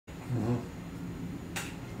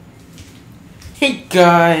Hey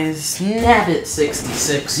guys,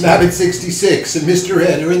 Nabbit66. Nabbit66 and Mr.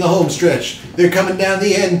 Ed are in the home stretch. They're coming down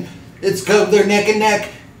the end. They're neck and neck.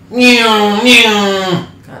 Meow, meow.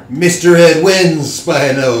 Mr. Ed wins by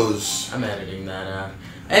a nose. I'm editing that out.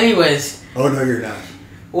 Anyways. Oh, no, you're not.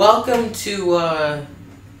 Welcome to, You know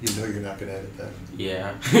you're not going to edit that.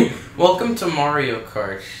 Yeah. Welcome to Mario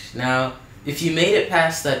Kart. Now, if you made it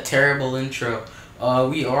past that terrible intro,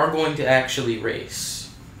 we are going to actually race.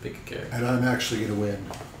 Pick a character. And I'm actually going to win.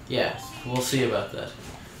 Yeah, we'll see about that.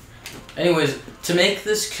 Anyways, to make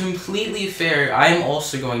this completely fair, I am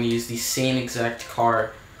also going to use the same exact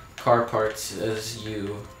car parts as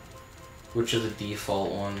you, which are the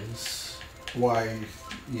default ones. Why?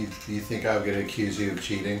 You think I'm going to accuse you of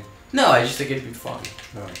cheating? No, I just think it'd be fun.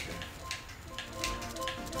 Okay.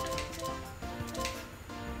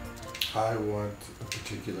 I want a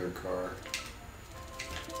particular car.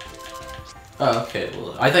 Oh, okay.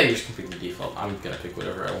 Well, I thought you were just gonna pick the default. I'm gonna pick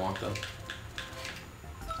whatever I want,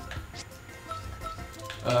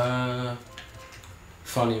 though.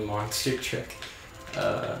 Funny monster trick.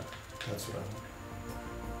 That's what I want.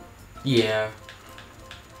 Yeah.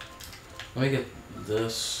 Let me get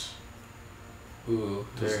this. Ooh,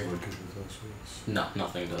 Does there. it look good with those wheels? No,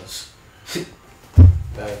 nothing does.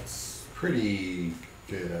 That's pretty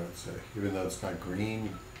good, I would say. Even though it's not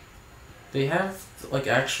green. They have like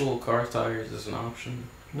actual car tires as an option.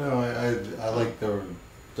 No, I like the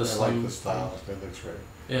I like the style. That looks right.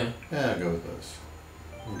 Yeah. Yeah, I'll go with those.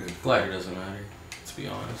 I'm good. Glider doesn't matter. Let's be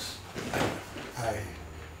honest.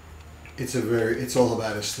 It's all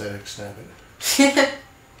about aesthetics, snap it.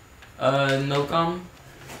 NYOOM?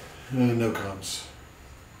 No comms.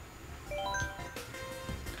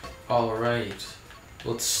 Alright.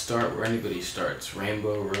 Let's start where anybody starts.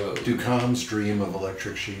 Rainbow Road. Do comms dream of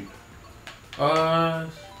electric sheep?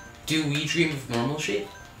 Do we dream of normal sheep?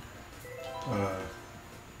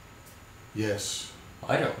 Yes.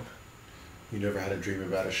 I don't. You never had a dream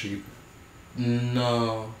about a sheep?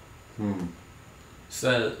 No.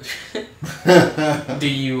 So, Almost do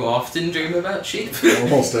you often dream about sheep?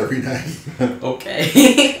 every night.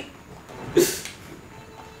 Okay.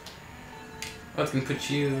 I can put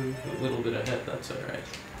you a little bit ahead, that's alright.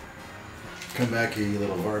 Come back here, you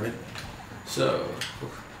little varmint. So,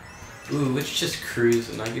 ooh, let's just cruise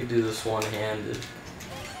and I could do this one-handed.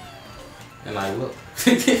 And I will.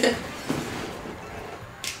 You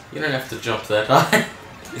don't have to jump that high.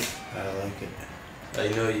 I like it. I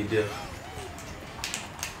know you do.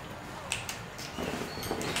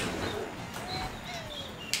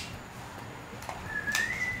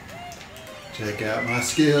 Check out my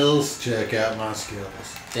skills. Check out my skills.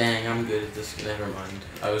 Dang, I'm good at this. Never mind.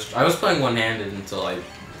 I was playing one-handed until I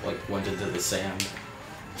went into the sand.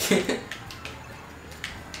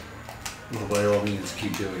 Well, by all means,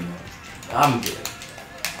 keep doing that. I'm good.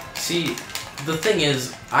 See, the thing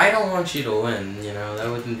is, I don't want you to win. You know that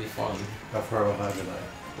wouldn't be fun. How far behind am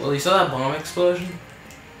I? Well, you saw that bomb explosion?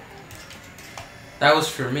 That was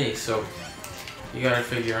for me, so you gotta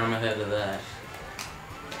figure I'm ahead of that.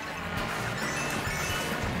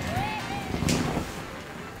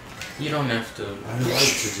 You don't have to. I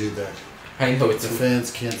like to do that. I know it's The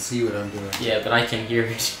fans can't see what I'm doing. Yeah, but I can hear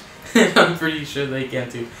it. I'm pretty sure they can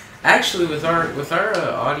too. Actually, with our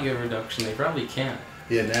audio reduction, they probably can't.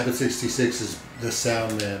 Yeah, Nabbit66 is the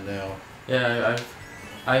sound man now. Yeah,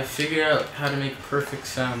 I've figured out how to make perfect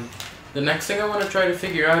sound. The next thing I want to try to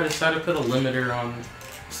figure out is how to put a limiter on,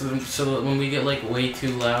 so that when we get like way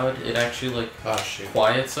too loud, it actually like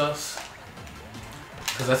quiets us.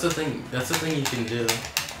 Cause that's the thing you can do.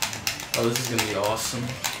 Oh, this is gonna be awesome.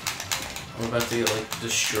 I'm about to get like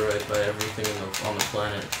destroyed by everything on the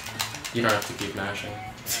planet. You don't have to keep mashing.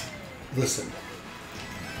 Listen.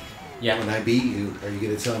 Yeah. When I beat you, are you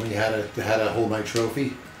gonna tell me how to hold my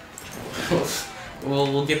trophy?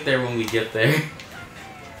 Well, we'll get there when we get there.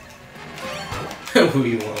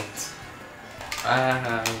 We won't.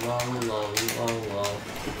 Ah, lol, lol, lol, lol.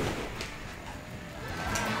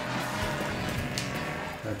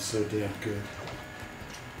 I'm so damn good.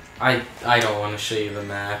 I don't want to show you the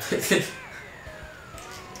map. Is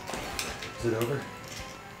it over?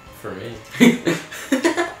 For me.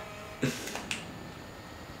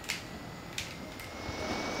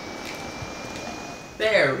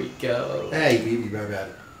 There we go. Hey, you beat me by about,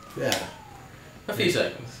 yeah. A few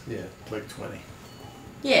seconds. Yeah, like 20.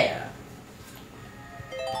 Yeah.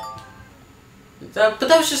 But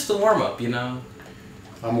that was just the warm-up, you know?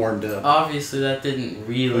 I'm warmed up. Obviously, that didn't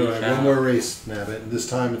really Alright, count. one more race, Nabbit. This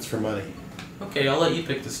time it's for money. Okay, I'll let you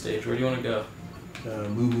pick the stage. Where do you want to go?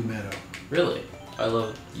 Moo Moo Meadow. Really? I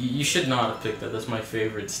love it. You should not have picked that. That's my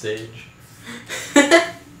favorite stage.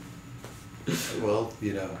 Well,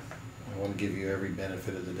 you know, I want to give you every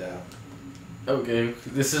benefit of the doubt. Okay,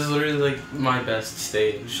 this is literally like my best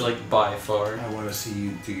stage, like by far. I want to see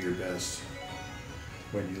you do your best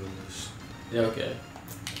when you lose. Yeah, okay.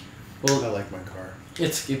 Well, I like my car.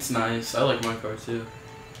 It's nice. I like my car too.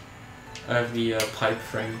 I have the pipe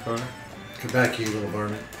frame car. Come back, you little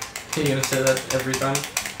varmint. Are you gonna say that every time?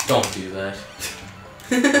 Don't do that.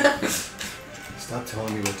 Stop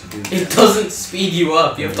telling me what to do. It doesn't speed you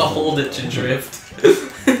up. You have to hold it to drift.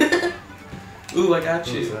 Ooh, I got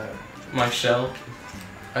What you. was that? My shell.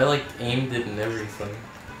 I like aimed it and everything.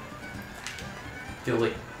 Get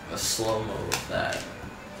like a slow-mo with that.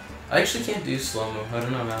 I actually can't do slow-mo. I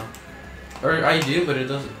don't know how. Or I do, but it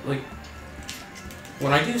doesn't, like...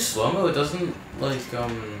 When I do slow-mo, it doesn't, like, I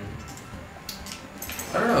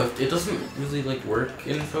don't know, it doesn't really, like, work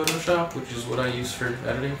in Photoshop, which is what I use for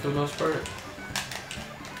editing for the most part.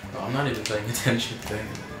 Oh, I'm not even paying attention.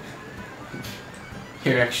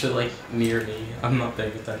 You're actually, like, near me. I'm not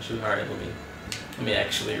paying attention. Alright, let me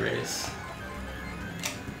actually race.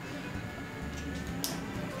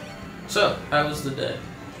 So, how was the day?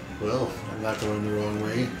 Well, I'm not going the wrong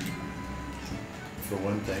way, for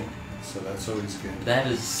one thing, so that's always good. That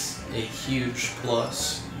is a huge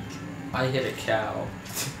plus. I hit a cow.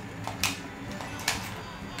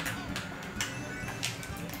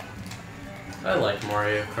 I like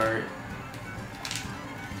Mario Kart.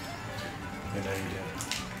 I know you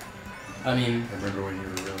did. I mean, I remember when you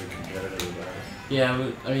were really competitive about it.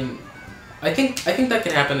 yeah, I mean, I think that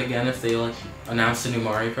could happen again if they like announce a new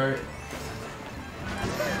Mario Kart.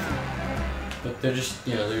 But they're just,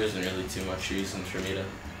 you know, there isn't really too much reason for me to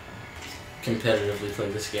competitively play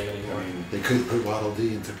this game anymore. I mean, they could put Waddle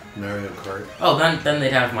Dee into Mario Kart. Oh, then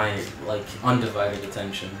they'd have my like undivided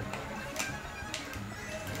attention.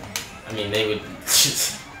 I mean, they would.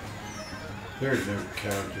 There are no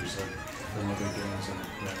characters like from other games in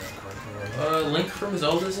Mario Kart. Link from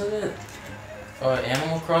Zelda's in it.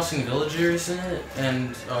 Animal Crossing Villager is in it,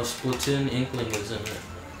 and Splatoon Inkling is in it.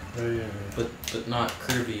 Oh yeah. But not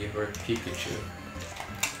Kirby or Pikachu,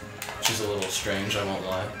 which is a little strange. I won't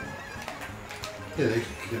lie. Yeah,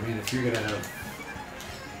 I mean, if you're gonna have,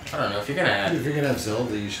 I don't know if you're gonna add. if you're gonna have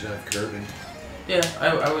Zelda, you should have Kirby. Yeah,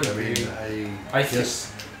 I would I agree. mean, I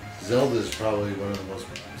guess Zelda's probably one of the most.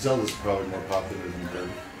 Zelda's probably more popular than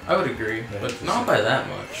Kirby. I would agree, but not by that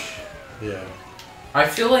much. Yeah. I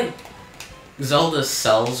feel like Zelda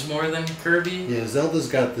sells more than Kirby. Yeah, Zelda's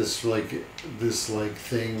got this thing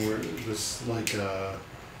where this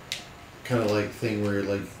kind of like thing where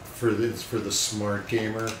like it's for the smart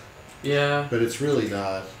gamer. Yeah. But it's really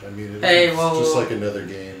not. I mean, Hey, it's well, just like another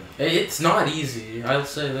game. It's not easy. I'll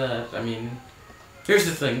say that. I mean, here's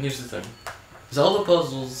the thing. Zelda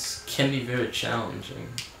puzzles can be very challenging.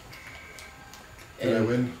 Did I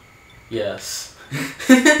win? Yes.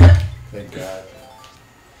 Thank God.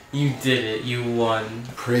 You did it. You won.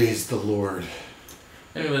 Praise the Lord.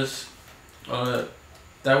 Anyways, that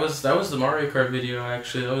was the Mario Kart video.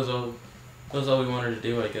 Actually, that was all we wanted to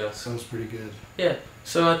do, I guess. Sounds pretty good. Yeah.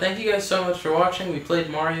 So thank you guys so much for watching. We played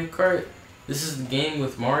Mario Kart. This is the game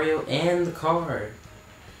with Mario and the car.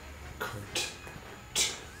 Kart.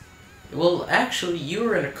 Well, actually, you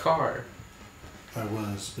were in a car. I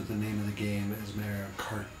was, but the name of the game is Mario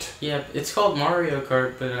Kart. Yeah, it's called Mario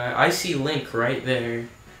Kart, but I see Link right there,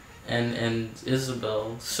 and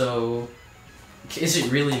Isabelle. So, is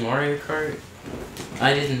it really Mario Kart?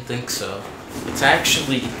 I didn't think so. It's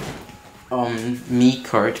actually me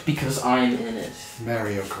Kart because I'm in it.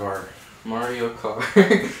 Mario Kart. Mario Kart.